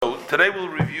Today we'll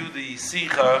review the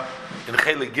Sikha in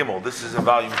Chelik Gimel. This is in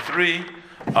volume 3.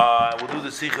 We'll do the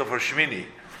Sikha for Shmini.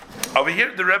 Over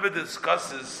here the Rebbe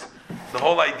discusses the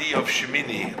whole idea of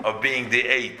Shmini, of being the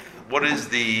eighth. What is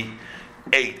the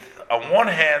eighth? On one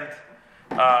hand,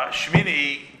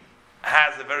 Shmini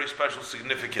has a very special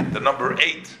significance. The number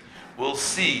 8, we'll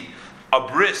see, a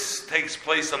bris takes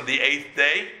place on the 8th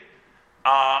day,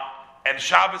 and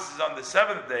Shabbos is on the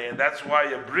 7th day, and that's why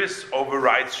a bris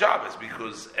overrides Shabbos,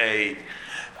 because a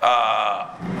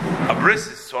bris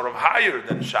is sort of higher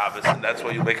than Shabbos, and that's why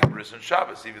you make a bris on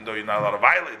Shabbos, even though you're not allowed to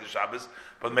violate the Shabbos,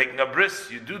 but making a bris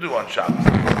you do on Shabbos.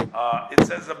 It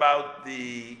says about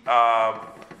the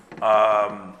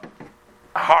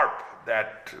harp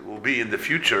that will be in the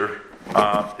future,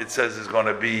 it says is going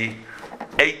to be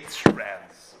 8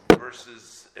 strands, versus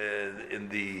in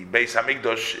the Beis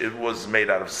Hamikdash it was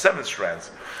made out of 7 strands.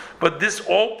 But this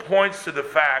all points to the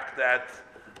fact that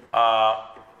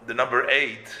the number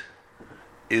 8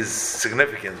 is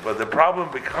significant. But the problem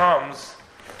becomes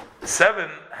 7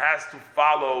 has to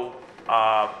follow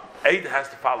 8 has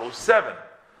to follow 7.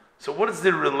 So what is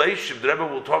the relationship? The Rebbe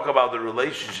will talk about the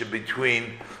relationship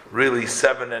between really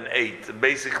 7 and 8. And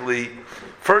basically,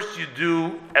 first you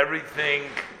do everything.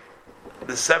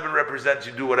 The 7 represents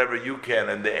you do whatever you can,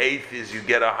 and the 8th is you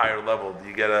get a higher level.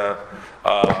 You get a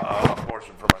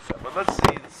portion from Hashem. But let's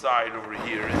see inside over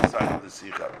here, inside of the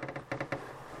Sikha.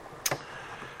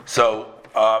 So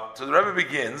the Rebbe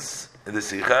begins in the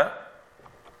Sikha.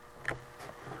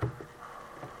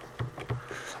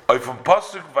 From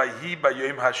Pasuk Vayhi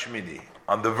Bayoim Hashmini,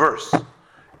 on the verse,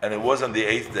 and it was on the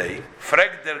 8th day.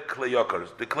 Frek der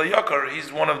Kleyokar. The Kleyokar,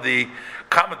 he's one of the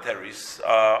commentaries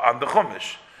on the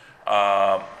Chumash.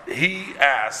 He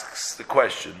asks the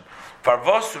question: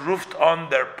 Farvos ruft on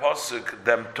der Pasuk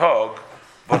dem Tog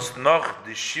was noch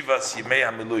die Shivas Yimei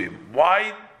HaMiluim.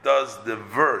 Why does the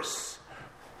verse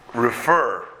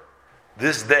refer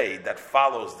this day that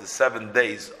follows the 7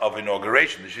 days of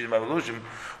inauguration, the Shivas HaMiluim?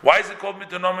 Why is it called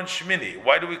Mitonomen Shmini?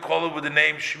 Why do we call it with the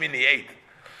name Shmini 8?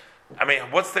 I mean,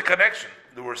 what's the connection?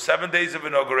 There were 7 days of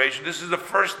inauguration. This is the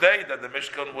first day that the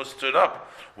Mishkan was stood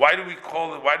up. Why do we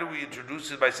call it? Why do we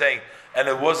introduce it by saying, and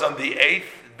it was on the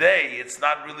 8th day? It's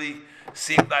not really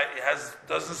seemed like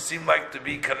doesn't seem like to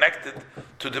be connected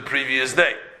to the previous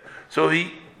day. So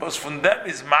he was from them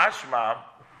is mashma.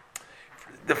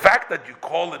 The fact that you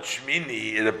call it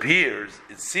Shmini,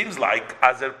 it seems like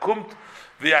azer kumt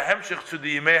via hemshech to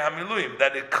the Yimei HaMiluim,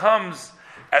 that it comes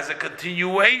as a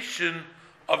continuation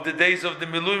of the days of the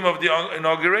Miluim of the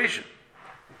inauguration.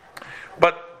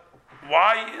 But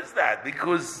why is that?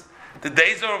 Because the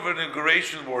days of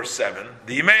inauguration were 7.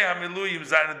 The Yimei HaMiluim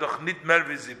seien doch nit mehr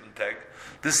wie 7 Tag.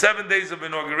 The 7 days of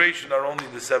inauguration are only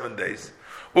the 7 days.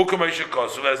 As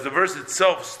the verse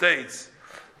itself states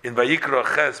in Vayikra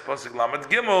Ches Pasuk Lamed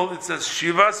Gimel, it says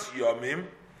Shivas Yomim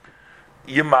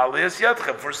Yimalias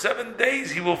Yadchem. For 7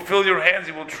 days he will fill your hands,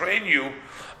 he will train you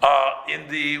in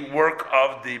the work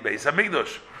of the Beis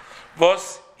Hamikdash.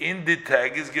 Was in the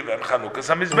tag is given Chanukas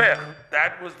HaMizbeach.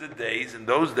 That was the days. In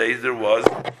those days there was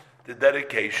the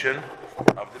dedication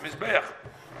of the Mizbeach.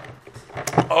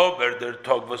 Over der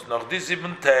Tag was noch die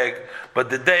 7 Tag, but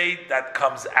the day that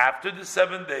comes after the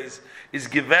 7 days is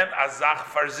given Azach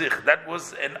Farzich. That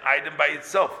was an item by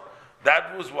itself.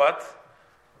 That was what?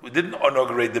 We didn't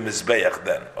inaugurate the Mizbeach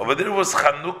then. Over there was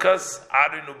Chanukas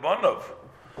Arin Ubonov.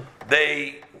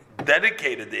 They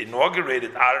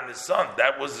inaugurated Aaron his son.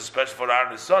 That was the special for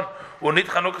Aaron his son. Unit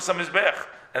Chanukas HaMizbeach.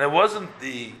 And it wasn't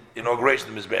the inauguration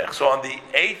of the Mizbeach. So on the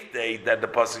 8th day that the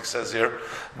Pasuk says here,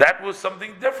 that was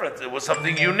something different. It was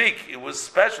something unique. It was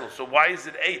special. So why is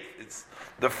it 8th? It's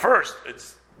the first.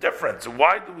 It's different. So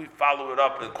why do we follow it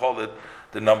up and call it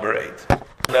the number 8?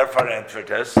 Therefore,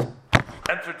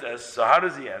 so how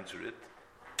does he answer it?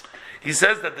 He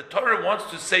says that the Torah wants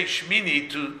to say Shmini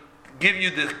to give you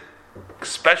the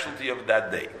specialty of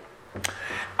that day.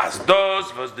 As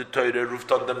those was the Torah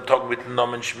ruft on them talk with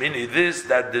Nomen Shmini. This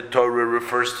that the Torah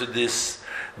refers to this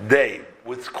day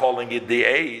with calling it the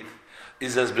 8th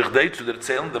is as bichdei to the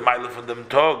Tzeilen the Meile von dem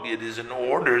Tag. It is in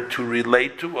order to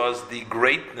relate to us the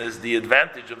greatness, the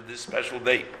advantage of this special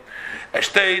day.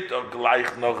 Estate or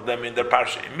gleich noch them in the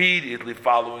parsha. Immediately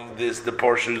following this, the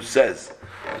portion says,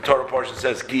 the Torah portion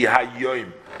says, Ki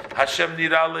hayoim Hashem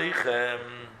nira aleichem,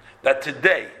 that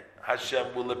today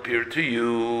Hashem will appear to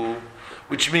you,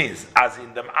 which means, as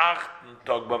in dem achten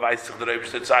Tag beweist sich der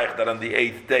Eibishter Zeich, that on the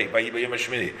 8th day, by Yom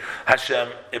HaShmini, Hashem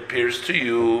appears to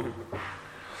you.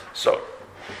 So,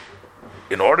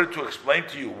 in order to explain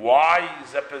to you why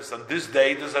on this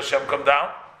day does Hashem come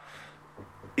down,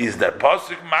 is that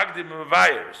Pasuk Magdim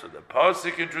Mevayer. So the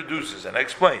Pasuk introduces and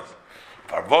explains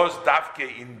Farvos davke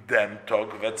in dem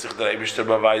Tag wird sich der Eibishter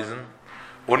beweisen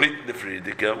und nicht in der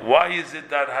Friedike. Why is it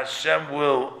that Hashem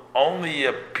will only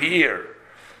appear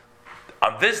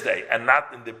on this day and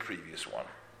not in the previous one?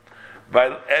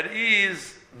 Weil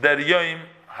is der Yom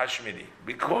Hashmini.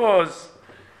 Because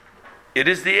it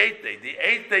is the 8th day. The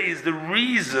 8th day is the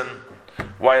reason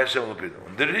why Hashem will appear.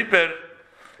 And the Riber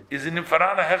is in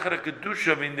Farana Hechere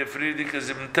Kedusha in the Friedike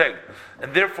Zibn Teg.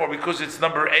 And therefore, because it's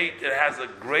number 8, it has a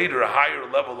greater, higher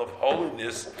level of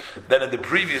holiness than in the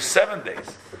previous 7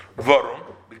 days. Varum?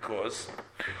 Because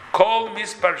Kol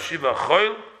Mispar Shiva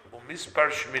Choil U Mispar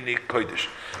Shmini Kodesh.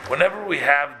 Whenever we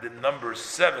have the number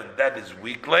 7, that is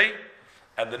weekly,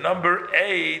 and the number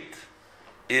 8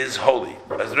 is holy.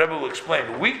 As the Rebbe will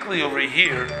explain, weekly over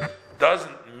here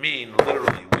doesn't mean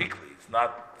literally weekly. It's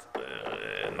not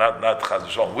Chaz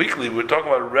v'Shalom. Weekly, we're talking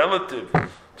about relative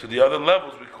to the other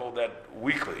levels, we call that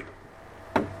weekly.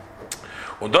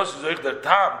 Und das ist euch der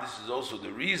Tam, this is also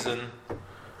the reason,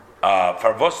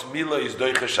 Farvos Mila is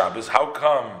Doiche Shabbos. How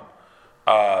come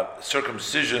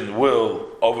circumcision will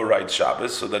override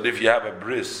Shabbos? So that if you have a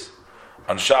bris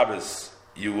on Shabbos,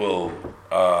 you will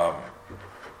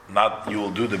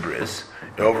do the bris.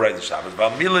 It overrides the Shabbos.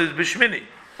 But Mila is Bishmini.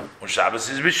 When Shabbos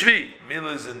is Bishvi.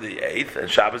 Mila is in the 8th and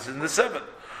Shabbos is in the 7th.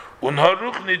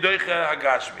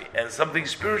 And something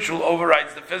spiritual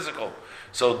overrides the physical.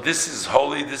 So this is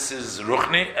holy, this is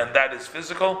ruchni, and that is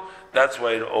physical. That's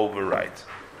why it overrides.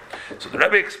 So the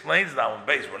Rebbe explains now in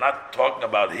base, we're not talking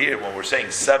about here, when we're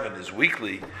saying 7 is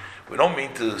weekly, we don't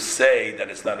mean to say that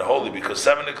it's not holy, because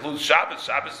 7 includes Shabbos.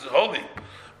 Shabbos is holy.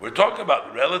 We're talking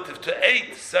about relative to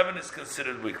 8, 7 is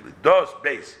considered weekly.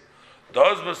 Base.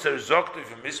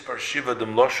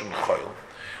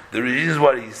 The reason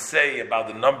what he say about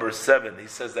the number 7, he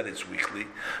says that it's weekly.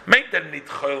 Make that nit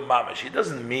choil mamash. He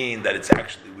doesn't mean that it's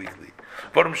actually weekly.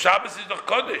 But Shabbos is doch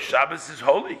kodesh. Shabbos is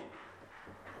holy.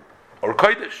 Or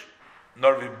kodesh.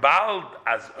 Nor vibald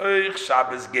as euch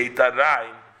Shabbos geht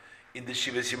rein in the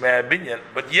Shivas Yimei Binyan.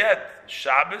 But yet,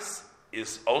 Shabbos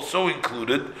is also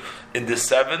included in the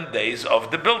 7 days of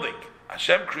the building.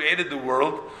 Hashem created the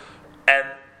world and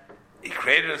He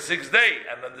created a 6th day,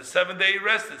 and on the 7th day He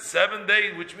rested. 7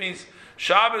 days, which means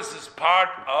Shabbos is part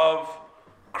of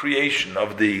creation,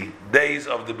 of the days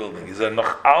of the building. Is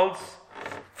noch als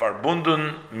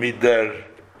verbunden mit der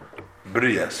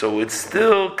Bria. So it's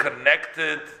still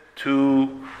connected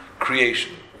to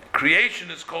creation.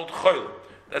 Creation is called Choil.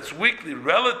 That's weekly,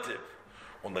 relative.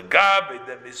 On the Gabe,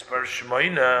 the Mispar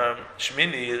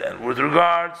Shmini, and with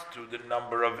regards to the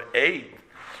number of 8.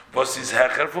 Was is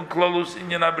Hecher von Klolus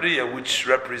Inyan Abriya, which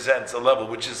represents a level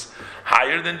which is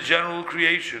higher than general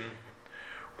creation.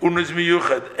 Unus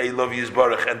miyuchad Elov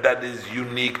Yisbarach, and that is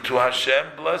unique to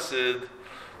Hashem, blessed.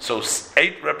 So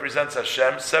 8 represents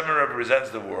Hashem, 7 represents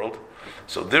the world.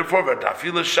 So therefore,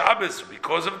 Vertafila Shabbos,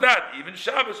 because of that, even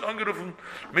Shabbos, angerufen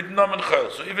mit Namen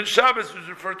Chol. So even Shabbos is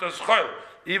referred to as Chol,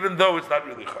 even though it's not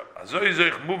really Chol.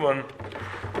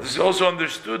 This is also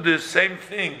understood the same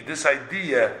thing, this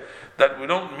idea that we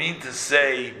don't mean to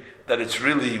say that it's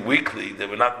really weekly, that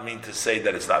we not mean to say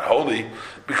that it's not holy,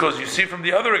 because you see from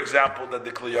the other example that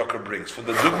the Kli Yakar brings, from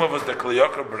the Dugma was the Kli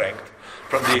Yakar bringt,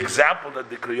 from the example that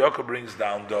the Kli Yakar brings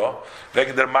down,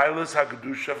 wegen der Meiles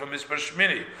HaKedusha from Mispar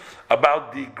Shmini,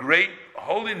 about the great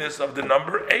holiness of the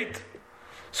number 8.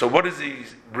 So what does he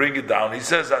bring it down? He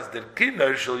says, as der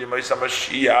Kinder shel Yemais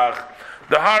HaMashiach,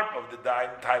 the harp of the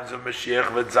times of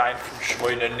Mashiach wird sein from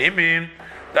Shmoyne Nimin.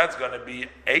 That's going to be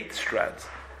 8 strands.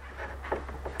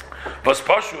 Was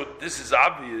Pashut, this is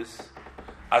obvious,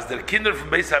 as the Kinder from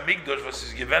Beis HaMikdash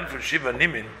was given for Shiva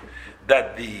Nimin,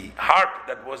 that the harp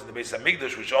that was in the Beis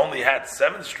HaMikdash, which only had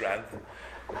 7 strands,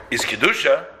 is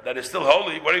Kedusha, that is still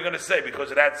holy. What are you going to say?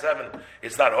 Because it had 7,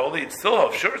 it's not holy? It's still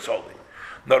holy. Sure, it's holy.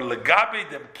 Nor legabe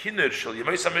dem Kinder shel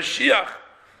Yemais HaMashiach,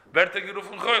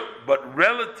 but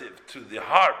relative to the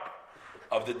harp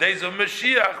of the days of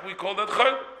Mashiach, we call that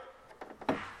Chol.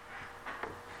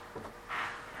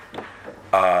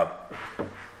 The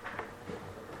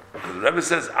Rebbe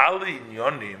says, Ali in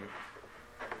Yonim,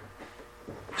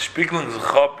 spiegeln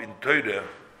sich ab in Torah,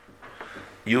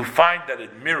 you find that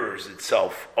it mirrors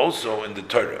itself also in the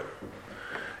Torah.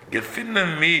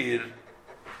 Gefinden mir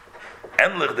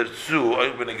ähnlich dazu,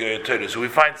 auch wenn ich Torah. So we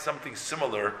find something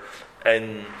similar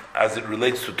and as it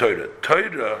relates to Torah.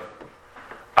 Torah,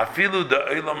 afilu da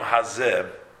olam hazeh.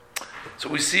 So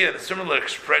we see a similar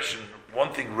expression,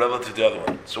 one thing relative to the other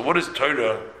one. So what is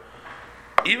Torah?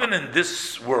 Even in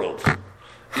this world,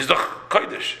 is the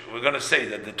Kodesh. We're going to say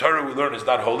that the Torah we learn is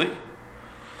not holy.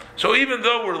 So even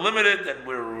though we're limited and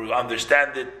we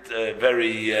understand it a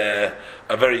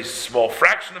very small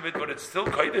fraction of it, but it's still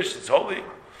Kodesh, it's holy.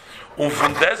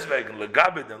 Von deswegen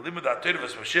legabe den limud HaTorah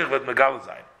was Mashiach wird megala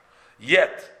sein.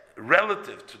 Yet,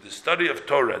 relative to the study of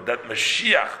Torah that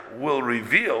Mashiach will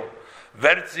reveal,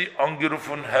 verzi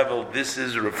angerufen Hevel, this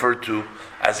is referred to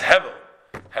as Hevel.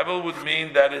 Hevel would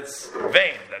mean that it's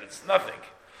vain, that it's nothing.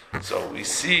 So we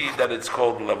see that it's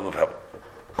called the level of Hevel.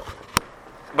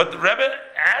 But the Rebbe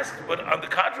asked, but on the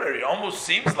contrary, it almost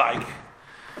seems like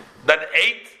that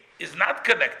 8 is not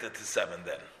connected to 7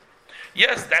 then.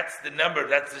 Yes, that's the number,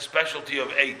 that's the specialty of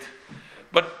 8.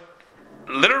 But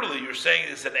literally you're saying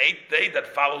it's an 8th day that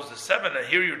follows the 7, and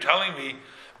here you're telling me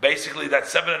basically that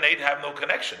 7 and 8 have no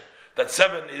connection. That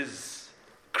 7 is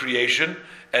creation,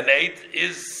 and 8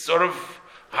 is sort of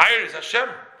higher, is Hashem.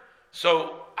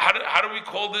 So how do we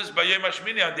call this Bayom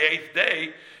Hashmini on the 8th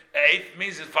day? 8th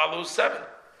means it follows 7.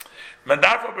 Man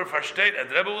darf aber verstehen, and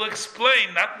the Rebbe will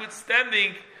explain,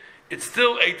 notwithstanding, it's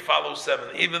still 8 follows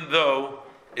 7, even though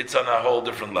it's on a whole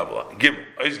different level. Gimel,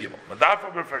 Ois Gimel. Man darf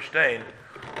aber verstehen,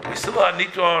 we still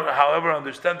need to, however,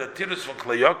 understand that Tirus von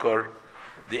Kleyokor,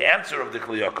 the answer of the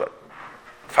Kleyokor,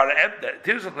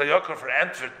 Tirus von Kleyokor for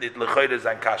Antwort nit lechoyre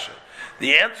sein Kasha.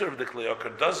 The answer of the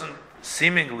Kleyokor doesn't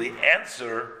seemingly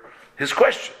answer his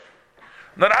question.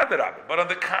 Not Adarabah, but on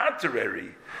the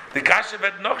contrary, the Kasha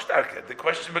wird noch stärker. The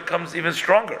question becomes even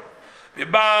stronger.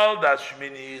 Vibal das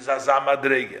Shmini is azam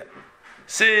madrege.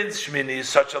 Since Shmini is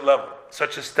such a level,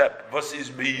 such a step, was is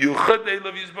miyuchad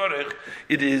elav yizbarech,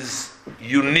 it is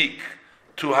unique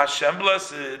to Hashem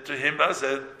blessed, to Him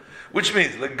blessed, which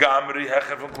means legamri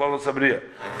hecher from klal sabriya,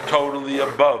 totally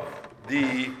above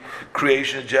the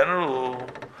creation in general.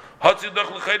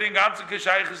 Hatzidoch lechayrin ganze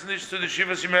keshayches nicht to the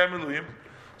shivas yimei miluim.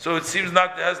 So it seems it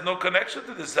has no connection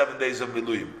to the 7 days of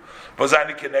Miluim.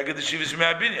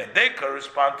 They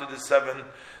correspond to the 7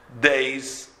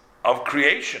 days of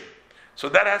creation. So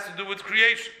that has to do with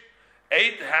creation.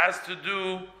 8 has to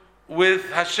do with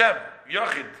Hashem,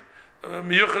 Yochid,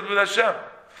 Miyuchid with Hashem.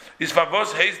 Is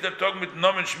Favos Heis der Tog mit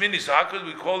Nomen Shmini. So how could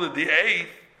we call it the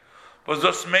 8th? Was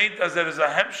das meint as there is a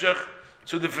Hemshech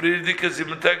to the Friedike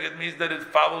Siebentag? It means that it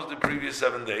follows the previous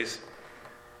 7 days.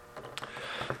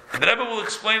 The Rebbe will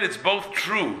explain it's both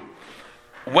true.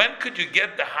 When could you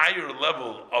get the higher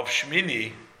level of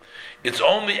Shmini? It's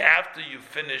only after you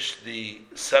finish the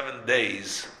 7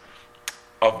 days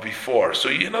of before. So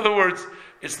in other words,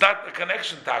 it's not a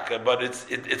connection taka, but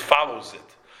it follows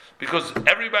it. Because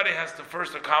everybody has to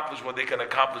first accomplish what they can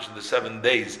accomplish in the 7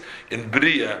 days in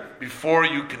Bria before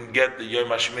you can get the Yom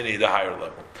HaShmini, the higher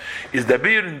level. Is the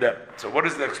beer in them? So what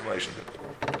is the explanation then?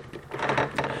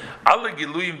 All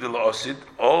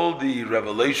the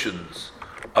revelations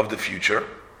of the future,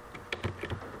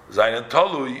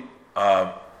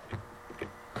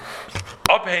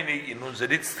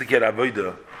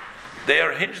 they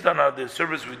are hinged on the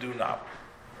service we do now.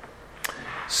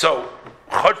 So,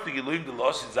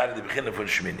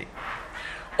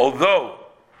 although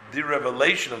the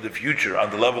revelation of the future on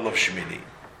the level of Shemini,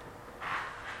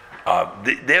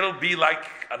 they'll be like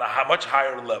on a much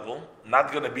higher level,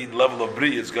 not going to be the level of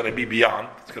Bri, it's going to be beyond,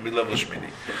 it's going to be level of Shmini.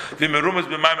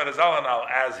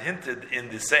 As hinted in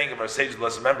the saying of our sage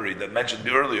blessed memory that mentioned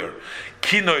earlier,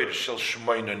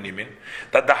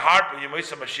 that the harp of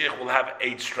Yemesa Mashiach will have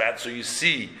 8 strands. So you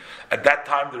see, at that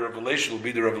time the revelation will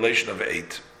be the revelation of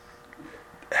 8.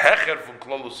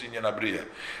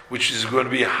 Which is going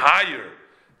to be higher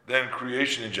than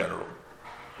creation in general.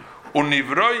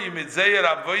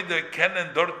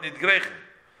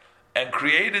 And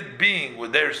created being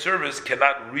with their service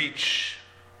cannot reach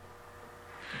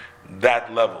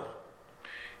that level.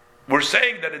 We're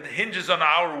saying that it hinges on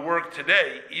our work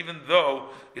today, even though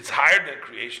it's higher than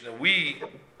creation, and we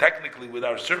technically with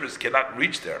our service cannot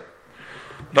reach there.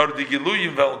 Those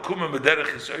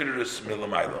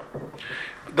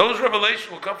revelations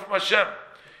will come from Hashem.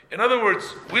 In other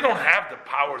words, we don't have the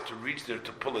power to reach there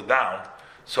to pull it down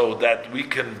so that we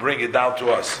can bring it down to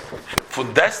us.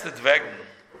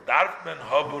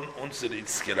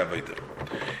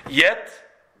 Yet,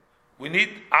 we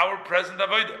need our present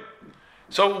avodah.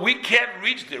 So we can't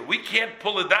reach there. We can't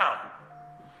pull it down.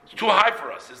 It's too high for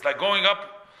us. It's like going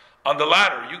up on the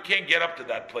ladder. You can't get up to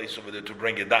that place over there to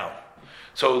bring it down.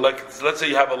 So let's say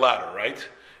you have a ladder, right?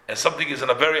 And something is on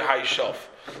a very high shelf.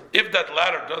 If that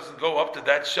ladder doesn't go up to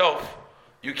that shelf,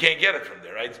 you can't get it from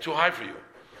there, right? It's too high for you.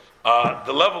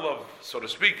 The level of, so to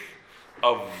speak,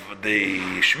 of the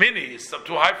Shmini is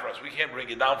too high for us. We can't bring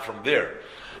it down from there.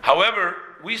 However,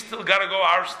 we still got to go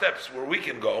our steps where we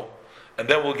can go, and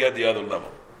then we'll get the other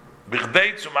level.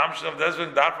 Bichdei zum Amsterdam,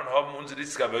 deswegen darf man haben unsere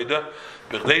Avoida,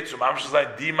 Bichdei zum Amsterdam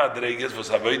sein, die Madreges, was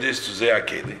Avoida ist zu sehr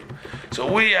Keli. So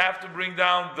we have to bring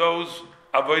down those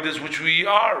Avoidas which we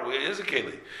are, is a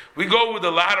Keli. We go with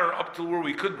the ladder up to where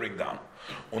we could bring down.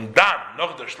 Und dann,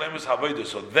 noch der Shlemus Avoida,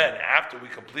 so then, after we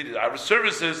completed our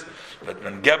services, but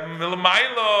man geben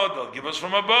Milamailo, they'll give us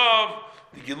from above,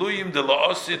 the Giluyim, the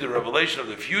La'osi, the revelation of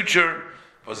the future,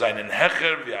 for seinen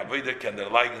Hecher, wie Avoida can their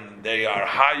liken, they are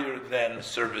higher than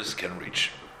service can reach.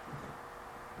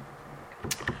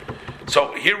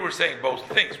 So here we're saying both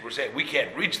things. We're saying we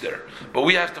can't reach there, but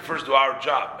we have to first do our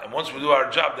job. And once we do our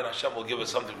job, then Hashem will give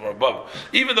us something from above.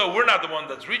 Even though we're not the one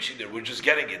that's reaching there, we're just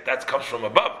getting it. That comes from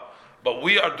above. But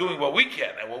we are doing what we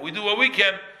can. And when we do what we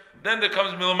can, then there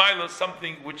comes Milamayla,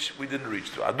 something which we didn't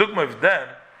reach to. Adugmav then,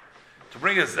 to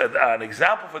bring us an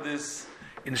example for this,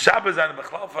 in Shabbos and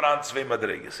Bechlal Faran Tzvei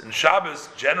Madreges. In Shabbos,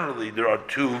 generally, there are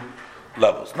two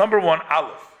levels. Number one,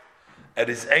 Aleph. It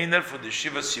is einer for the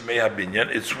Shiva Simei HaBinyan.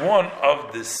 It's one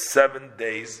of the 7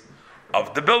 days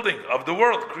of the building, of the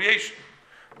world, creation.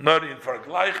 Not in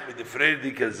Vergleich with the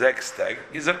Freidike Sechstag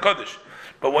is a Kodesh.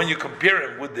 But when you compare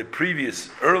him with the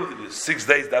previous early 6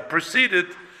 days that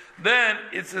preceded, then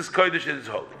it's as Kodesh as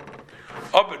holy.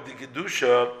 Aber the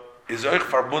Kedusha is euch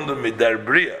verbunden mit der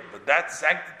Bria, but that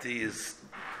sanctity is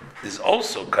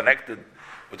also connected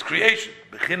with creation.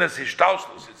 Bechinas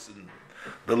Hishtalshlus, it's in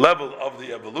the level of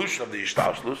the evolution of the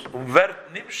Ishtalshlus, wird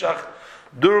nimshach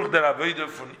durch der Avodah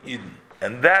von Eden.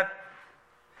 And that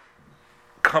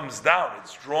comes down,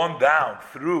 it's drawn down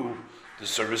through the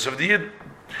service of the Yid.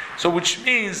 So which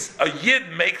means a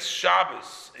Yid makes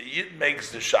Shabbos, a Yid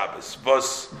makes the Shabbos,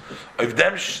 was of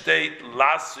them state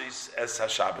lasis es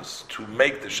ha-Shabbos, to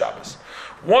make the Shabbos.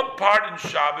 One part in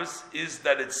Shabbos is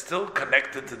that it's still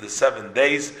connected to the 7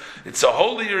 days. It's a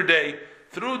holier day.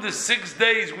 Through the 6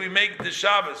 days we make the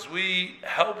Shabbos, we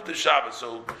help the Shabbos.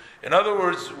 So, in other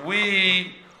words,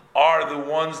 we are the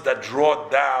ones that draw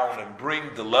down and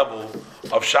bring the level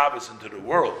of Shabbos into the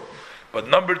world. But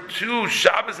number two,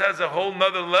 Shabbos has a whole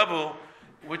nother level,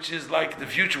 which is like the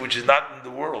future, which is not in the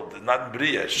world, not in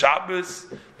Bria. Shabbos,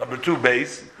 number two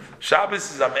base, Shabbos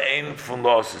is Amein Fun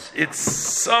Losses. It's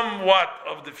somewhat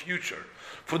of the future.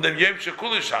 From the Yom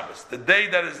Shekul Shabbos, the day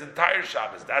that is entire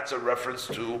Shabbos, that's a reference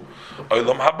to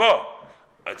Olam Haba.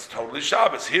 It's totally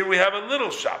Shabbos. Here we have a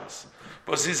little Shabbos.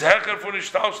 But it's Hecher for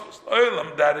Ishtalshlus.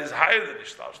 Olam, that is higher than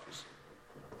Ishtalshlus.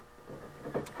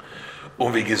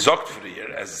 Wie gesagt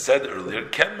früher, as I said earlier,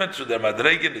 kennt man zu der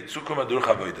Madrege die Zukunft durch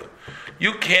Avodah.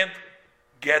 You can't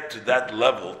get to that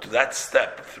level, to that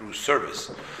step, through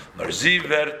service. Nor sie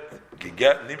wird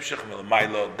nimshach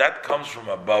milmaylo. That comes from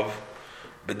above.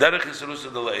 It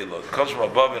comes from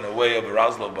above in a way of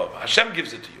arousal above. Hashem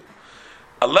gives it to you.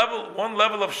 One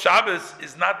level of Shabbos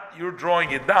is not you're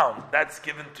drawing it down. That's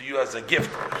given to you as a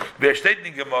gift. In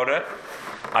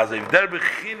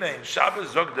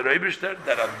Shabbos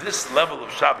that on this level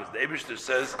of Shabbos, the Eibishter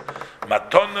says,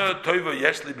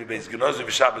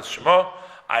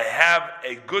 I have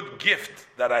a good gift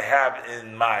that I have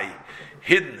in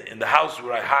the house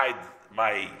where I hide in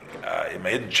my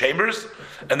hidden chambers,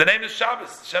 and the name is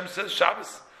Shabbos. Hashem says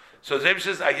Shabbos. So the Rebbe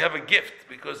says, I have a gift,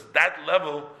 because that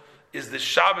level is the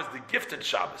Shabbos, the gifted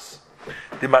Shabbos.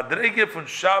 The Madrege von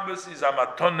Shabbos is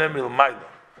Amatone Milmayla.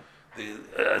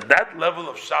 That level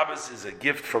of Shabbos is a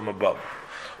gift from above.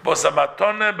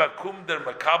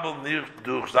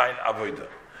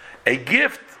 A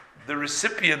gift, the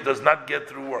recipient does not get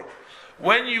through work.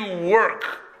 When you work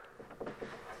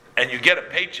and you get a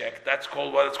paycheck, that's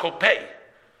called what? It's called pay.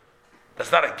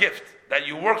 That's not a gift that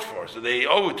you worked for, so they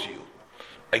owe it to you.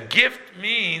 A gift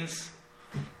means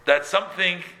that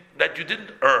something that you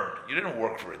didn't earn, you didn't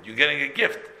work for it, you're getting a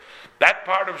gift. That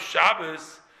part of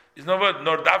Shabbos is nor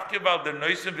dafke bal der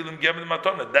neusen willem geben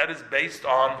matone. That is based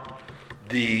on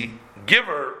the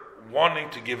giver wanting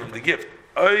to give him the gift.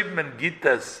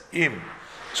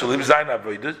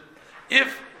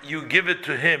 If you give it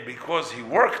to him because he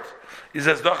worked, then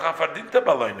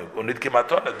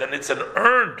it's an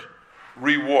earned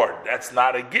reward. That's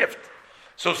not a gift.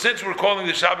 So since we're calling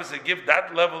the Shabbos a gift,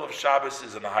 that level of Shabbos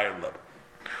is in a higher level.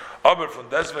 Aber von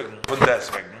deswegen,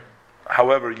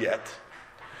 however, yet,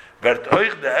 wird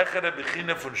euch der hechere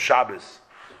Beginne von Shabbos,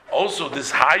 also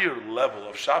this higher level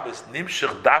of Shabbos,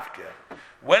 nimshach davke.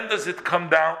 When does it come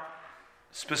down?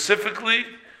 Specifically,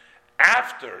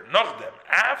 after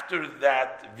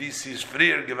that, VC's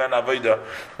frier given avoda,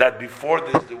 that before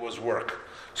this there was work.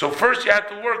 So first you had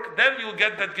to work, then you'll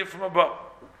get that gift from above.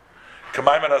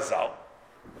 K'mayim Razal,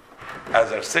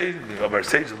 as our sage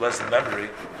of lesson memory,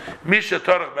 Misha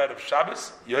Torach Ber of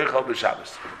Shabbos, Yoichal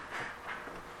b'Shabbos.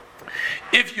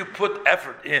 If you put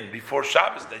effort in before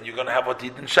Shabbos, then you're going to have what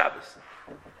you eat in Shabbos.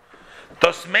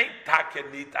 Das meint Tage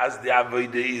nicht, als die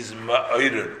Avoide is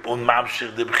ma'oirer und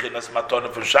mamshich de b'chinas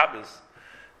matone for Shabbos.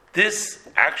 This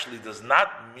actually does not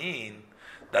mean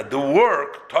that the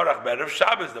work, Torach Be'erev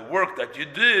Shabbos, the work that you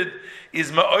did,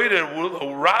 is ma'oirer,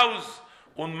 will arouse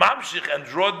und mamshich and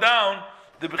draw down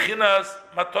the b'chinas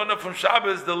matone from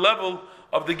Shabbos, the level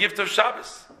of the gift of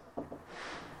Shabbos.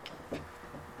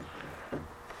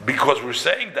 Because we're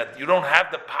saying that you don't have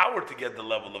the power to get the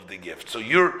level of the gift. So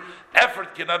your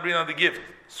effort cannot bring on the gift.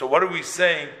 So what are we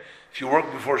saying? If you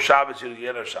work before Shabbos, you'll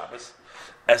get a Shabbos.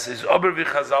 As is Ober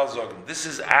v'chazal zogim. This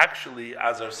is actually,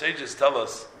 as our sages tell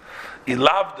us,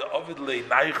 ilav de ovid le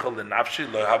naichel le nafshi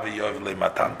lo havi yovid le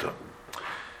matanto.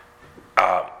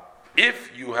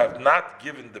 If you have not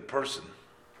given the person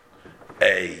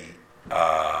made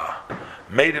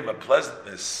him a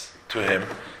pleasantness to him,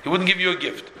 he wouldn't give you a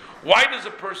gift. Why does a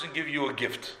person give you a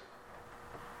gift?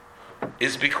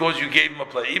 It's because you gave him a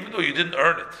pleasure, even though you didn't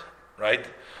earn it, right?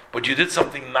 But you did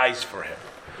something nice for him.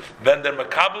 If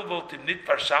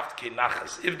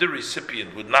the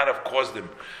recipient would not have caused him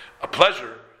a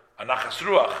pleasure, a nachas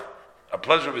ruach, a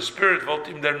pleasure of his spirit,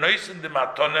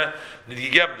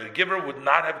 the giver would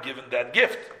not have given that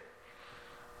gift.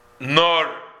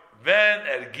 Nor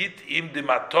when git im de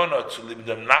matona zu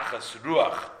dem nachas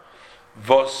ruach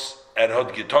was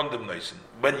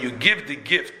when you give the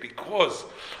gift because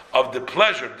of the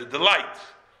pleasure, the delight,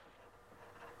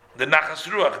 the nachas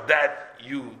ruach that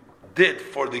you did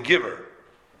for the giver.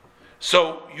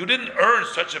 So you didn't earn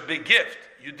such a big gift.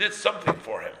 You did something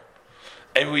for him.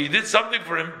 And when you did something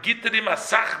for him, gitterim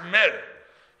asach mer,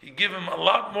 you give him a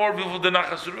lot more before the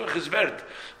nachas ruach is vert.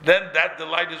 Then that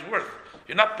delight is worth.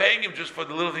 You're not paying him just for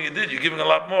the little thing he did. You're giving a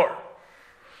lot more.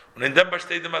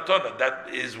 That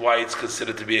is why it's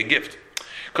considered to be a gift.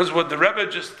 Because what the Rebbe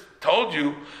just told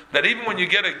you, that even when you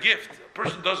get a gift, a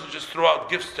person doesn't just throw out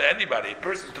gifts to anybody. A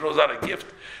person throws out a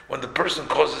gift when the person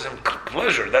causes him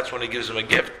pleasure. That's when he gives him a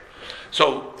gift.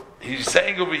 So he's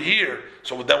saying over here,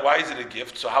 so then why is it a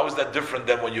gift? So how is that different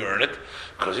than when you earn it?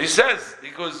 Because he says,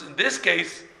 because in this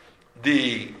case,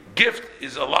 the gift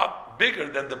is a lot bigger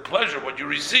than the pleasure, what you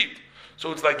received. So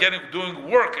it's like doing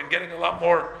work and getting a lot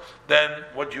more than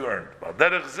what you earned.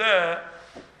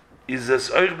 This is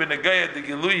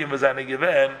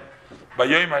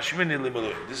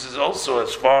also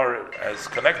as far as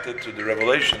connected to the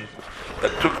revelation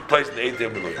that took place in the 8th day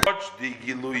of Miluyim.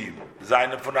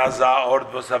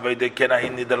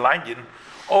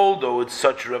 Although it's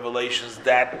such revelations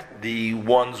that the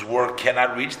one's work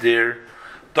cannot reach there,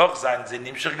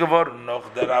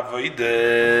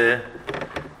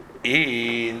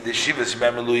 in the Shivas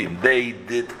Memeluim, they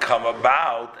did come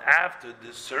about after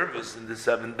the service in the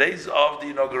 7 days of the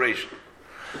inauguration.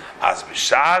 As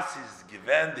B'Shas is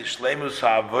given the Shleimus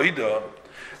HaAvoida,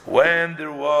 when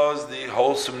there was the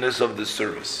wholesomeness of the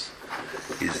service,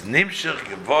 is Nimshach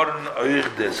Gevorn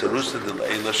Oich de Sarusa de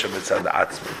Leila Shemetzad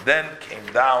Atzmi. Then came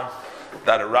down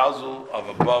that arousal of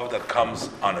above that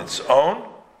comes on its own.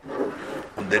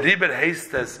 And the Riber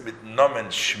heißt es mit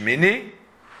Nomen Shmini,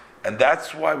 and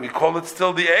that's why we call it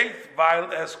still the 8th,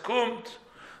 weil es kommt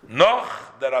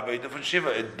noch der Avodah von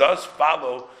Shiva. It does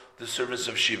follow the service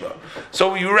of Shiva.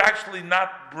 So you're actually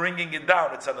not bringing it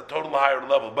down. It's on a total higher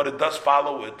level, but it does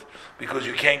follow it because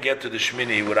you can't get to the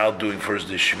Shmini without doing first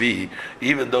the Shvi,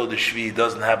 even though the Shvi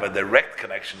doesn't have a direct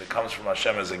connection. It comes from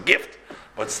Hashem as a gift,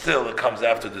 but still it comes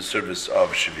after the service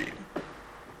of Shvi.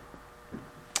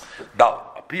 Dal.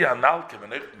 From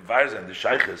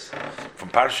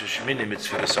Parsha Shmini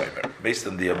Mitzvah Soimer. Based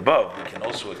on the above, we can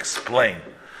also explain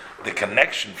the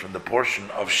connection from the portion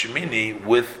of Shmini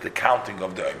with the counting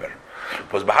of the Omer.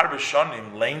 Because Bahar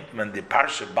B'Shonim leint men the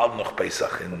Parsha bald noch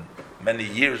Pesach. In many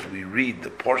years we read the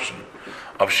portion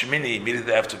of Shmini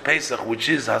immediately after Pesach, which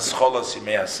is Haschola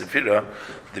Simei HaSefira,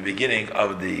 the beginning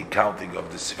of the counting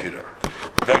of the Sefira.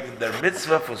 Wegen der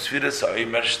Mitzvah von Sefira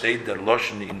Soimer steht der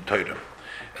Loshni in Torah.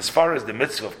 As far as the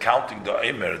mitzvah of counting the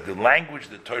Omer, the language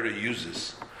the Torah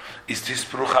uses is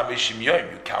Tispru Chamishim Yom.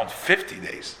 You count 50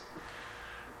 days.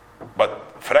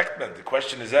 But Frektman, the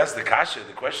question is asked, the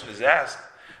question is asked,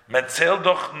 Metzel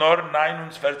doch nor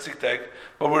 49 Tag,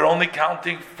 but we're only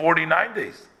counting 49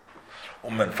 days.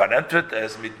 Man verantwortet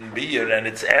es mit dem Bier, and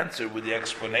it's answered with the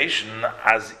explanation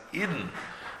as Yidden,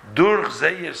 durch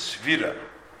Zeir Svira,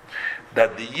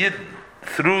 that the Yidden,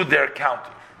 through their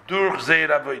counting, durch Zeir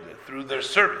Avodah, through their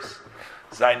service,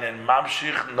 Zainen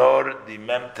Mamshich nor the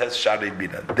Memtes Sharei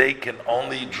Bina. They can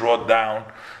only draw down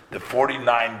the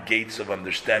 49 gates of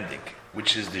understanding,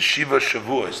 which is the Shiva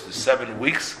Shavuos, the 7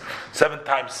 weeks, 7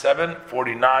 times 7,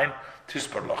 49,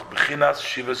 Tisparloch. Bechinas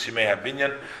Shivas Yimei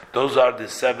HaBinyan. Those are the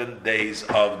 7 days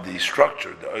of the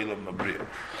structure, the Olam Abriya.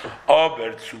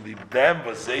 Aber zu libdem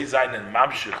v'zei zayin and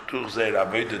mamshich tuch zei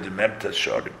avodah de memtes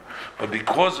shorim. But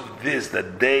because of this,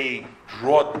 that they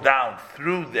draw down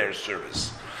through their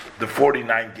service the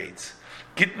 49 gates.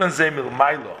 Gitman zei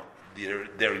milmailo.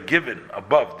 They're given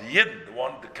above the Yidden, the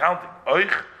one, the counting.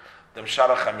 Oich dem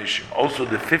Shara Chamishim. Also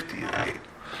the 50th gate.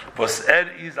 Was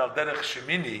is al derech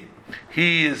shemini.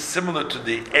 He is similar to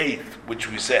the 8th, which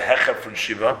we say hecher from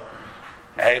Shiva.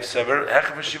 Hecher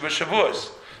from Shiva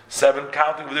Shavuos. 7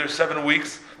 counting with their 7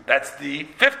 weeks. That's the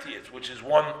 50th, which is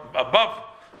one above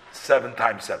 7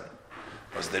 times 7.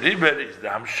 Was the riber is the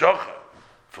hamshocha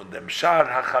from dem Shar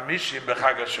HaChamishim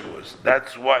b'Chag HaShavuos.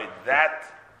 That's why that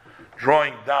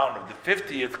drawing down of the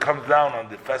 50th comes down on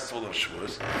the festival of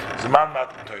Shavuos. Zman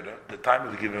Matan Torah, the time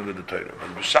of the giving of the Torah.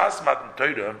 But B'Shas Matan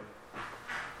Torah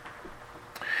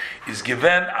is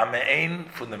given Amein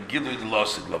from the Gilui de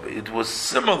Losid Love. It was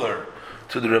similar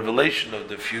to the revelation of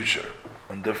the future.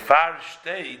 On the far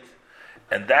state,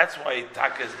 and that's why it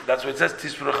says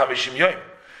Tisbur Chamishim Yoim.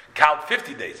 Count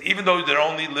 50 days, even though they're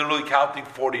only literally counting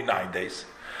 49 days.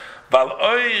 Val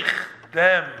Oich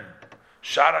Dem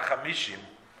Shara Chamishim.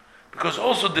 Because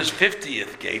also this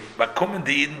 50th gate,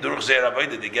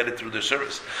 they get it through their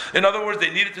service. In other words,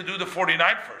 they needed to do the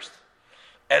 49th first.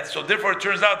 And so therefore it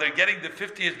turns out they're getting the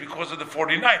 50th because of the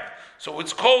 49th. So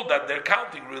it's called that they're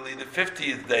counting really the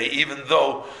 50th day, even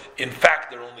though in fact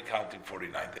they're only counting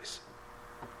 49 days.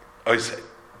 I say.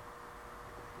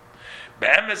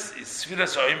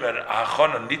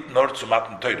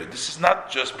 This is not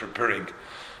just preparing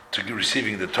to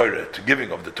receiving the Torah, to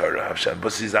giving of the Torah, Hashem, but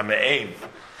this is aim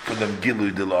for them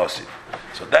Gilui de Lasid.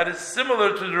 So that is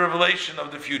similar to the revelation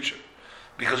of the future.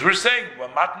 Because we're saying,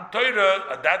 when Matan Torah,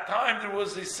 at that time, there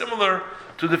was a similar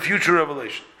to the future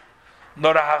revelation.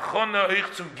 But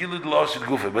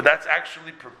that's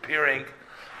actually preparing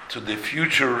to the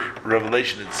future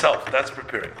revelation itself. That's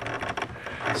preparing.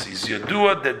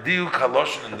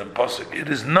 It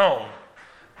is known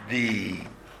the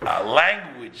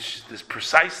language, this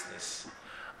preciseness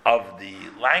of the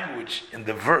language in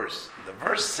the verse. The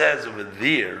verse says over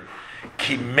there,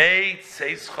 Kimei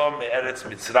tzeischa me'eretz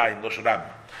Mitzrayim lo shorab.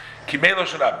 Kimei lo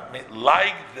shorab.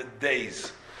 Like the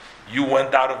days you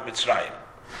went out of Mitzrayim.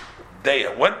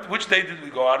 Which day did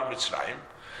we go out of Mitzrayim?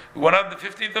 We went out on the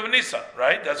 15th of Nisan,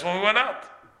 right? That's when we went out.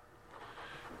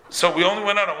 So we only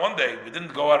went out on one day. We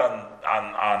didn't go out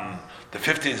on the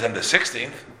 15th and the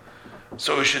 16th.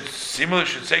 So we should say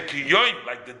Kiyoim,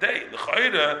 like the day.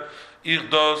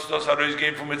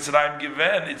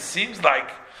 It seems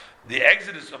like the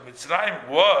exodus of Mitzrayim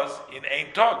was in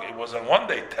Ein Tog. It was on one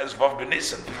day, Tezvav ben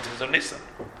Nisan, 15th of Nisan.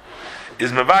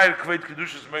 Is Mevayer Kveit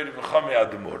Kedushas Meiri V'Chami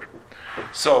Adumur.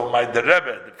 So the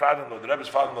Rebbe's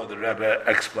father-in-law, the Rebbe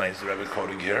explains, the Rebbe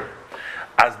quoting here,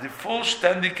 as the full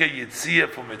ständige Yitzia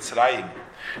from Mitzrayim,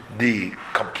 the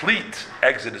complete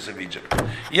exodus of Egypt.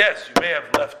 Yes, you may have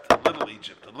left a little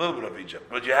bit of Egypt,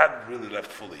 but you hadn't really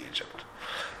left fully Egypt.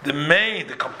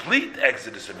 The complete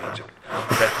exodus of Egypt,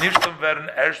 that Nishtam werden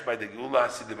erst by the Geula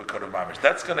Hasidim B'Korav Mamish.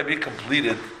 That's going to be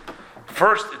completed.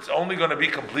 First, it's only going to be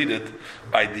completed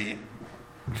by the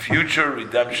future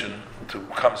redemption to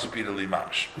come speedily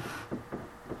Mamish.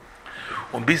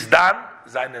 Und bis dann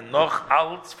seine noch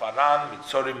als Faran mit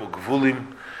Zorim und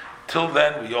Gvulim. Till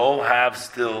then, we all have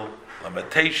still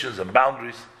limitations and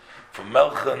boundaries for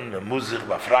Melchen and Muzich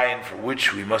Bafrayin, for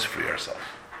which we must free ourselves.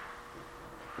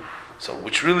 So,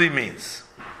 which really means,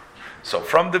 so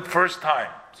from the first time,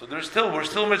 so we're still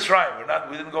Mitzrayim.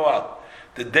 We didn't go out.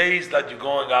 The days that you're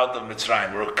going out of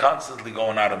Mitzrayim, we're constantly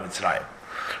going out of Mitzrayim.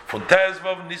 From the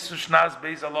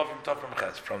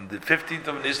 15th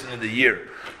of Nisan in the year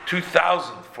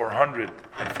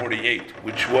 2448,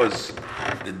 which was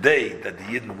the day that the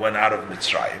Yidden went out of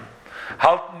Mitzrayim.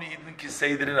 Halten Yidden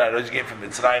Kiseidrin Arojgim from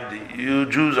Mitzrayim. The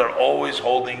Jews are always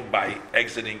holding by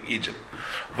exiting Egypt.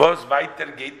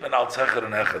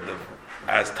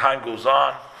 As time goes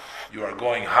on, you are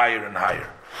going higher and higher.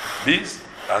 This,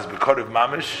 as B'Korav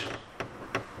Mamish,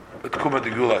 but Kuma the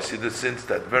Gula Hasidah, since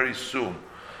that very soon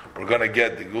we're going to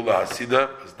get the Gula Hasidah,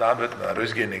 as David and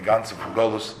Aruzge in Gansu for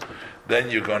Golus, then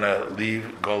you're going to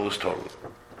leave Golus totally.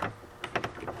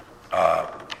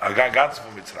 Gansu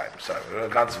for Mitzrayim,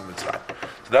 Gansu for Mitzrayim.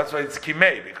 So that's why it's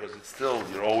Kimei, because it's still,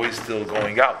 you're always still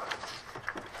going out.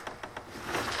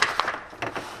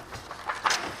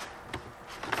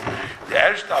 The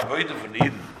erste Avodah von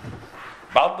Yidden,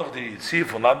 bald noch die Yitzia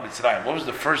von Land Mitzrayim. What was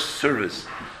the first service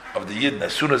of the Yidden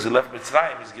as soon as he left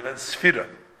Mitzrayim? He's given Sfira.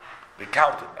 They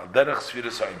counted. Al derech Sfira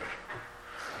Soimer.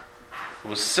 It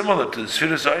was similar to the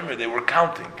Sfira Soimer. They were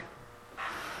counting.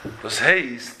 Das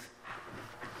heißt,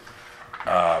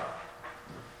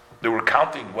 they were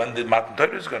counting when the Matan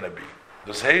Torah is going to be.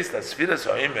 Das heißt, dass Sfiras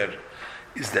HaOmer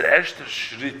ist der erste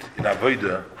Schritt in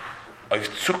Avodah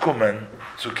auf Zukommen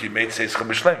zu Kimet Seis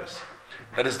Chabishlemes.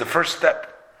 That is the first step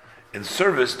in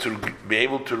service to be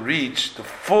able to reach the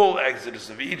full exodus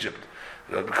of Egypt.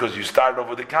 Because you start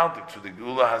over the counting to the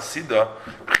Geula Hasidah,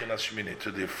 B'chinas Shmini,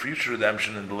 to the future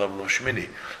redemption in the level of Shmini.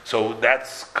 So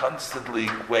that's constantly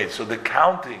wait. So the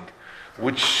counting,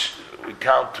 which we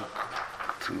count to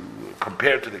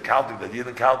compare to the counting that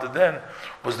Yidden counted then,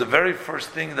 was the very first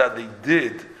thing that they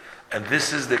did, and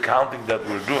this is the counting that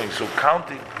we're doing. So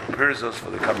counting prepares us for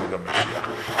the coming of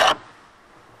Mashiach.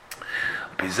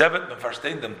 That's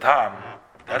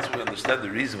why we understand the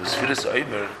reason was Sfiras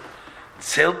HaOmer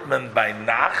zählt man bei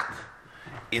Nacht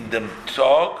in dem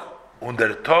Tag und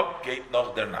der Tag geht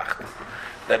nach der Nacht.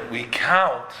 That we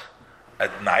count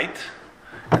at night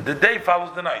and the day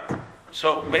follows the night.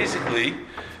 So basically,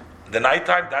 the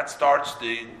nighttime, that starts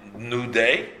the new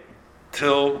day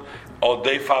till all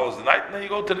day follows the night, and then you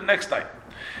go to the next night.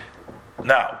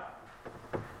 Now,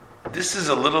 this is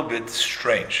a little bit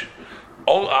strange.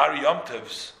 All our Yom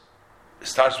Tovs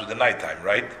starts with the nighttime,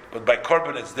 right? But by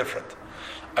Korban it's different.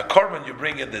 A Korban you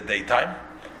bring in the daytime,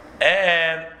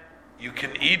 and you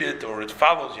can eat it, or it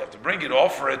follows, you have to bring it,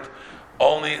 offer it,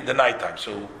 only in the nighttime.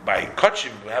 So by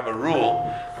Kachim, we have a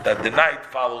rule that the night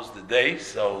follows the day,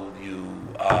 so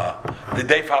the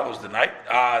day follows the night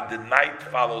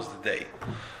follows the day.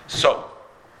 So,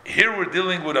 here we're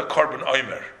dealing with a Korban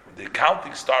Omer. The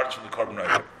counting starts from the Korban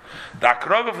Omer. The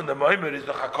Akrova from the Omer is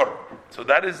the Chakorban. So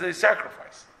that is a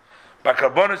sacrifice.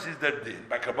 Bakarbonis is their din.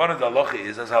 Bakarbonis the halacha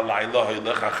is as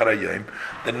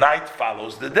the night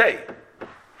follows the day.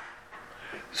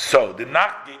 So the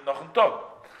Nacht geht noch ein Tag.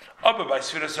 Aber bei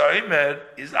Sfiras HaOmer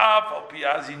is af al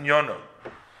piaz inyono.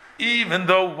 Even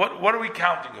though, what are we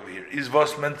counting over here? Is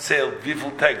was man zählt, wie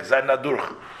viel Tag, sein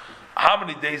nadurch. How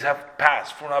many days have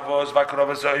passed from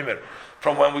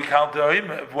when we count the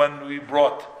Omer, when we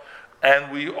brought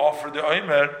and we offered the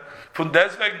Omer? Von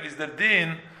deswegen is der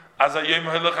din as a yom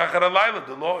halach achar alayla.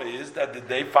 The law is that the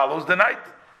day follows the night.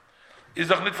 Is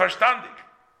doch nicht verstandig.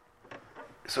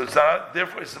 So it's not,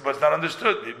 therefore it's not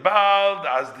understood. Bald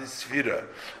as the Sfira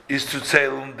is to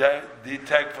zählen the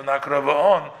tag von Akrava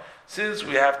on, since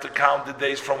we have to count the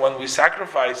days from when we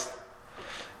sacrificed,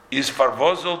 is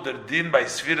farvozol der din by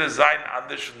Sfira zayin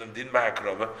anders from the din by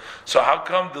Akrava. So how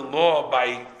come the law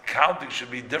by counting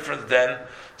should be different than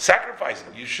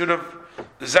sacrificing? You should have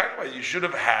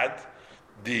had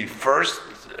the first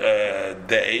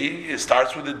day. It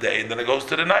starts with the day and then it goes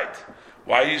to the night.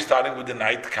 Why are you starting with the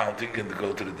night counting and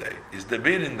go to the day? Is the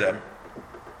bid in them?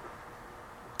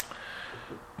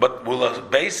 But we'll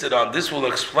base it on this. Will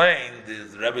explain the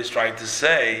Rebbe is trying to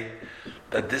say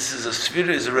that this is a sphere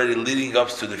is already leading up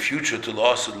to the future to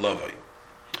La'asud Lavai.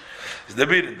 Is the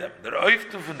bid in them? The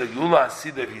Oiftu from the Gula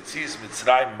Hasidah Yitzis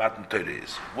Mitzrayim Matan Torah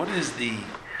is. What is the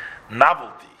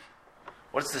novelty?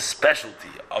 What's the specialty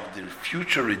of the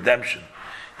future redemption?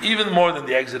 Even more than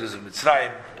the exodus of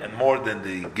Mitzrayim and more than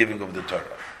the giving of the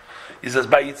Torah. He says,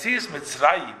 by Yitzis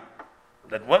Mitzrayim,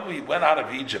 that when we went out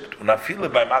of Egypt,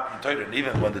 unafile by Matan Torah, and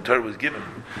even when the Torah was given,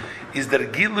 is der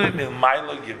Gilu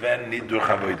Milmailo Given Nidur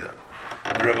Chavoida.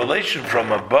 The revelation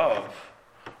from above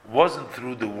wasn't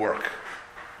through the work.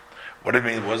 What do you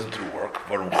mean it wasn't through work?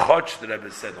 Varum Choch, the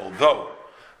Rebbe said, although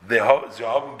they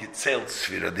haben gezählt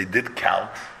Sfira, they did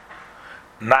count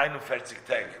 49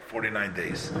 Tag, 49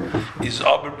 days. Is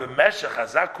aber b'meshach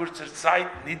hazak kurzer Zeit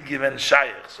nicht given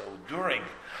shayach. So during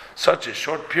such a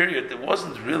short period, it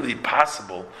wasn't really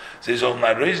possible. Says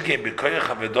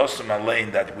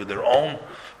that with their own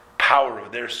power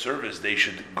of their service, they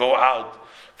should go out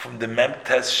from the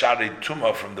Memtes Shari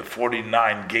Tuma, from the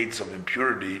 49 gates of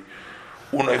impurity,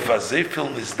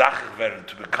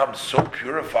 to become so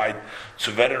purified,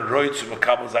 to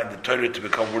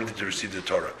become worthy to receive the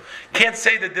Torah. Can't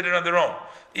say they did it on their own,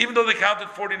 even though they counted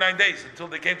 49 days until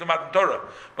they came to Matan Torah,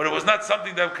 but it was not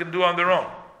something that we can do on their own.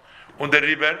 Und der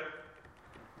Riber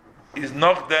is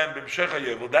noch dem b'mshech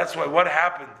hayovel. That's why what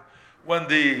happened when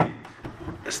the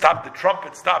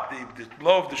trumpet stopped, the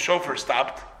blow of the shofar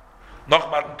stopped, noch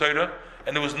Matan Torah,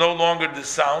 and there was no longer the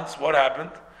sounds. What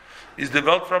happened? Is the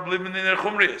Welt verblieben in der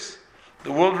Chumrius.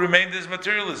 The world remained as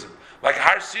materialism. Like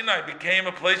Har Sinai became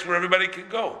a place where everybody can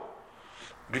go.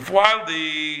 Before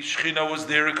the Shekhinah was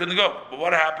there, it couldn't go. But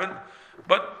what happened?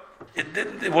 But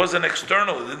it wasn't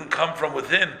external. It didn't come from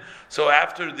within. So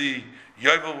after the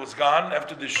Yovel was gone,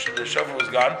 after the Shofar was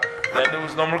gone, then there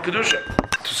was no more Kedusha.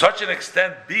 To such an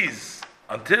extent,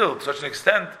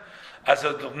 as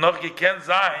a noch gekennt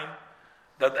sein,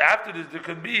 that after this there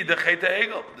could be the Chet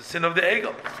Egel, the sin of the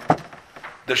Egel.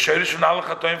 The Sheirish von alle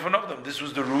Chatoim von Odom. This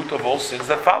was the root of all sins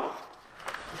that followed.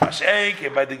 Hashem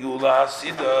came by the Geula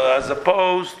Hasidah as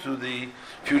opposed to the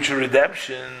future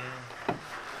redemption.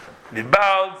 Since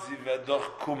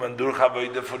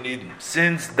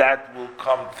that will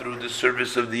come through the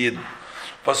service of the Yidden.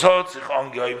 It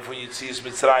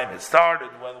started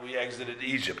when we exited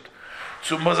Egypt.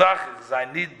 Not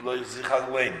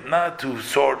to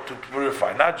sort, to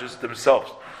purify, not just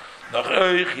themselves.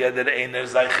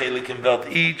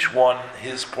 Each one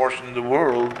his portion in the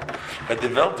world. The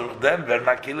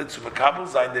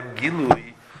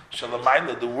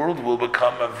world will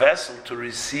become a vessel to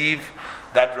receive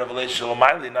that revelation in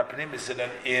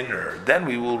an inner. Then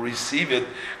we will receive it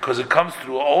because it comes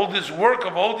through all this work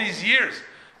of all these years.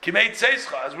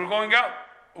 As we're going out.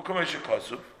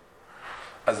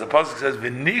 As the Pasuk says,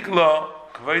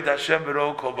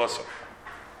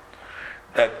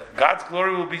 that God's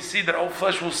glory will be seen, that all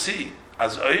flesh will see.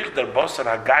 As oich der basar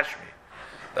hagashmi,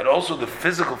 that also the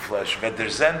physical flesh,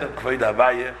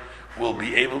 will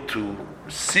be able to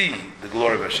see the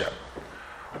glory of Hashem.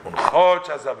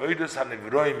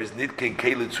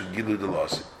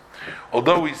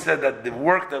 Although we said that the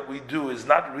work that we do is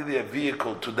not really a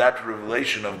vehicle to that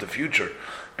revelation of the future,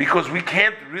 because we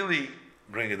can't really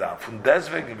bring it down. From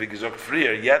deswegen, wie gesagt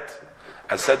früher, yet,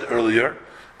 as said earlier,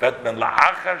 that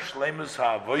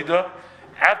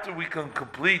after we can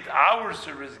complete our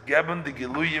service, geben the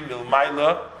giluyim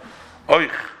milmaila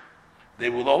oich, they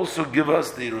will also give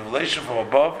us the revelation from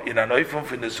above in an oifum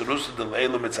fin nesurusa del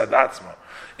elam etzadatzma,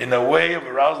 in a way of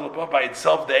arousal above by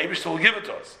itself. The Eibush will give it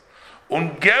to us.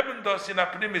 Geben das in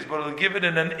apnimis, but it'll give it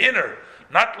in an inner,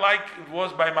 not like it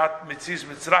was by Mitzis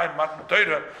Mitzrayim, Matan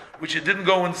Torah, which it didn't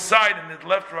go inside and it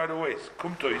left right away.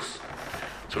 Kumtois.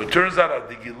 So it turns out that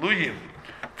the giluyim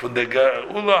from the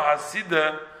Geula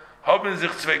Hasidah haben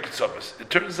sich zwei Ketzobes. It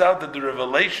turns out that the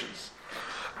revelations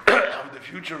of the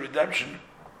future redemption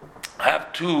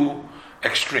have two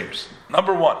extremes.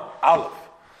 Number one, Aleph.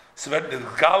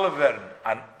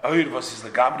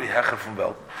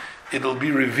 It'll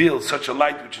be revealed such a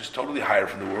light which is totally higher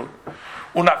from the world.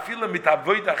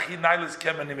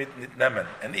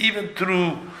 And even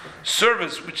through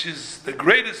service, which is the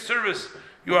greatest service,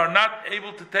 you are not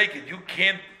able to take it. You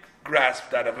can't grasp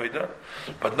that avodah.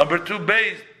 But number two,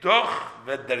 based doch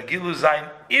wird der Gilu sein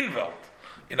in Welt,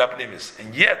 in Apnimis.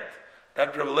 And yet,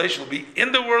 that revelation will be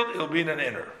in the world, it will be in an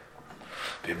inner.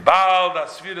 V'bal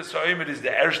das Sfiras HaOmer is the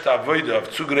erste avodah of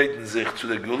zugreiten sich zu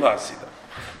der Geula Hasidah.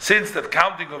 Since that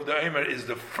counting of the Omer is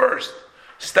the first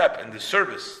step in the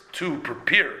service to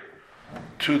prepare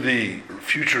to the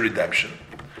future redemption,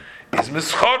 is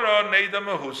Mischora Neida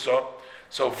Mehusa.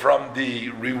 So from the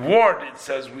reward, it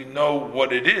says we know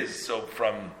what it is. So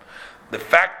from the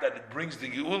fact that it brings the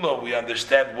Geula, we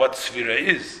understand what Sfira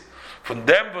is. From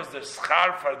them was the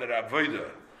Schar for the Avodah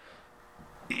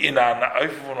in an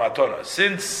Eifun Matona.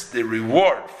 Since the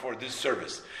reward for this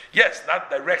service, yes, not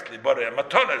directly, but a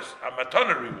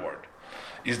matana reward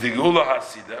is the Geula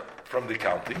Hasidah from the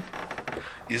counting.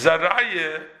 Is a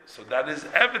Raya, so that is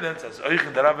evidence as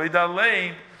Euchen der Avodah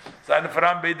Lein.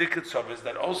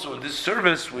 That also in this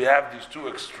service we have these two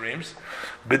extremes.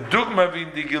 Bedugma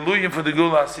v'in the Giluyim for the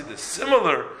Geula Hasidah,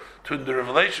 similar to the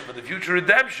revelation for the future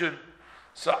redemption.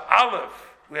 So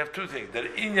Aleph, we have two things. The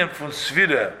inyan from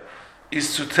Svira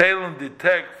is to tell the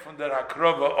tag from the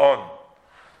Hakrova on,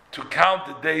 to count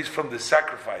the days from the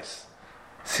sacrifice.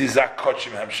 Sizak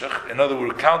Kochim Hemshech. In other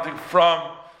words, counting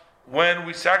from when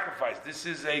we sacrifice. This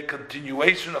is a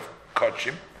continuation of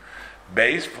Kochim.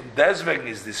 Based from Deswegen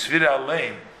is the Sfira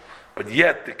Alein, but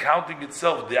yet the counting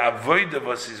itself, the Avodah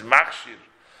was his Machshir,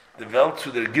 the Welt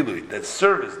to the Gilui, that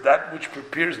service, that which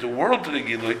prepares the world to the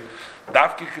Gilui,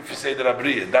 Davki Kifisei der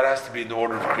Abriya, that has to be in the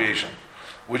order of creation,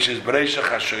 which is Bereishach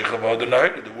HaShoich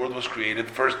HaVodonahir. The world was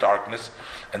created, first darkness,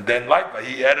 and then light,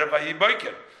 Vahi Erev, Vahi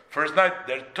Boiker. First night,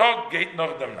 der Tag geht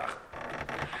noch dem Nacht.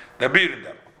 Der Bir in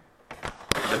them.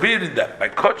 The beard in them. By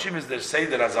Kochim is there say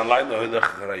that as a Laila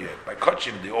Hilach Harayot. By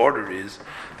Kochim, the order is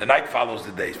the night follows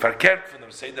the day. Farkert from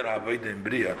them say that Avodah in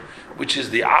Bria, which is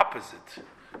the opposite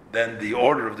than the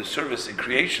order of the service in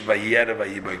creation. Vayiyera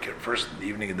Vayiboker, first in the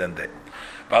evening and then day.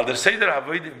 While the say that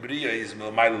Avodah in Bria is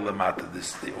Milmaila Lamata.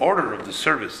 This the order of the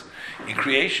service in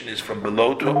creation is from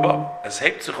below to above. As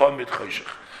hebt sich on mit Choshech.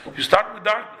 You start with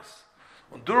darkness.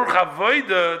 Und durch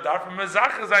Avodah darf man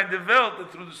Mesache sein der Welt, and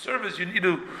through the service you need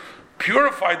to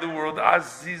purify the world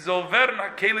as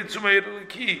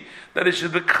that it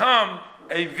should become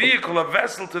a vehicle, a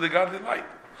vessel to the godly light.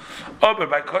 Oh,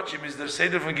 but by Kochim is the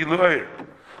Seder from Giluir.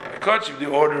 By Kochim, the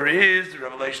order is the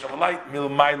revelation of a light,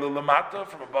 Milmaila Lamata,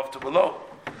 from above to below.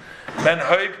 Men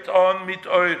heupt on mit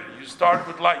Eure. You start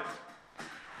with light.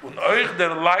 Und euch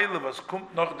der Leile, was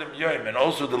kommt nach dem Yom, and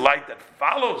also the light that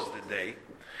follows the day,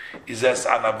 is as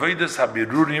an avodas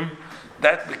habirurim,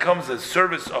 that becomes a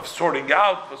service of sorting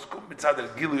out, was kommt mitzad el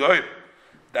Gilui Eure,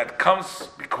 that comes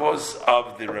because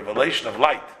of the revelation of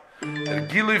light. Der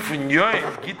Gilui von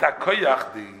Yom, Gita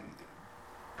Koyach, the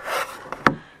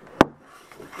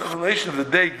revelation of the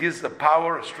day gives the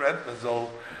power, strength, and so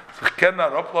that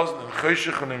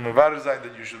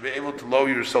you should be able to lower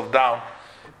yourself down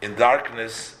in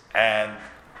darkness and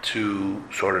to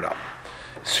sort it out.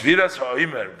 Sfiras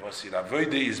ha'omer, was in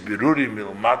avoide is biruri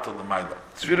milmata l'mayla.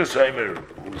 Sfiras ha'omer,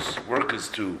 whose work is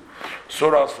to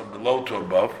sort out from below to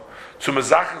above, to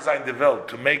mezacha sein de Welt,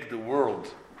 to make the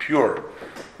world pure,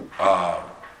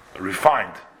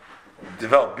 refined,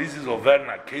 developed. This is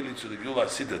overna keli to the Gula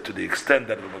Sida, to the extent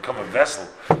that it will become a vessel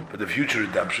for the future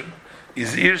redemption.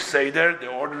 Is Ir Seder, the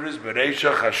order is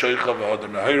Bereisha, Hashoicha, V'hodar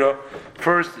Nahira.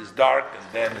 First is dark and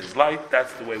then is light.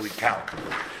 That's the way we count.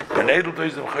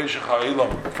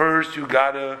 First you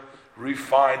gotta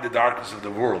refine the darkness of the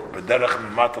world. From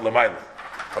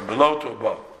below to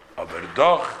above. Aber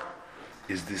doch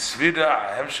is the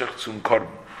Svira Ahemshech zum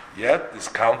Korban. Yet this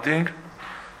counting,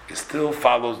 it still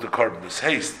follows the Korban. This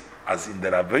haste, as in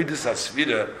the Avodas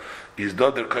HaSvira, is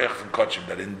Doder Koyach from Kochim,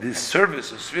 that in this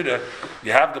service of Svira,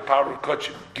 you have the power of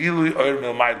Kochim. Gilui Oir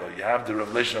Milmailo, you have the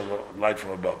revelation of light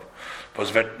from above.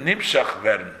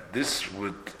 This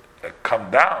would come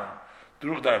down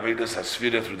through the Avodas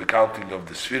HaSvira, through the counting of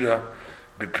the Svira,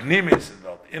 Bipnimis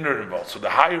involved, inner involved. So the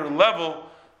higher level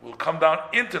will come down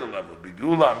into the level.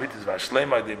 Bigula Amitis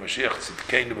Vashlema de Mashiach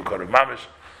Tzidkenu B'Korav Mamish,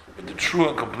 but the true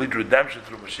and complete redemption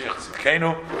through Mashiach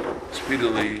Tzidkenu,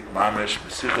 speedily Mamish,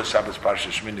 B'Sichas Shabbos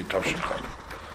Parsha Shmini Tov Shin Chag.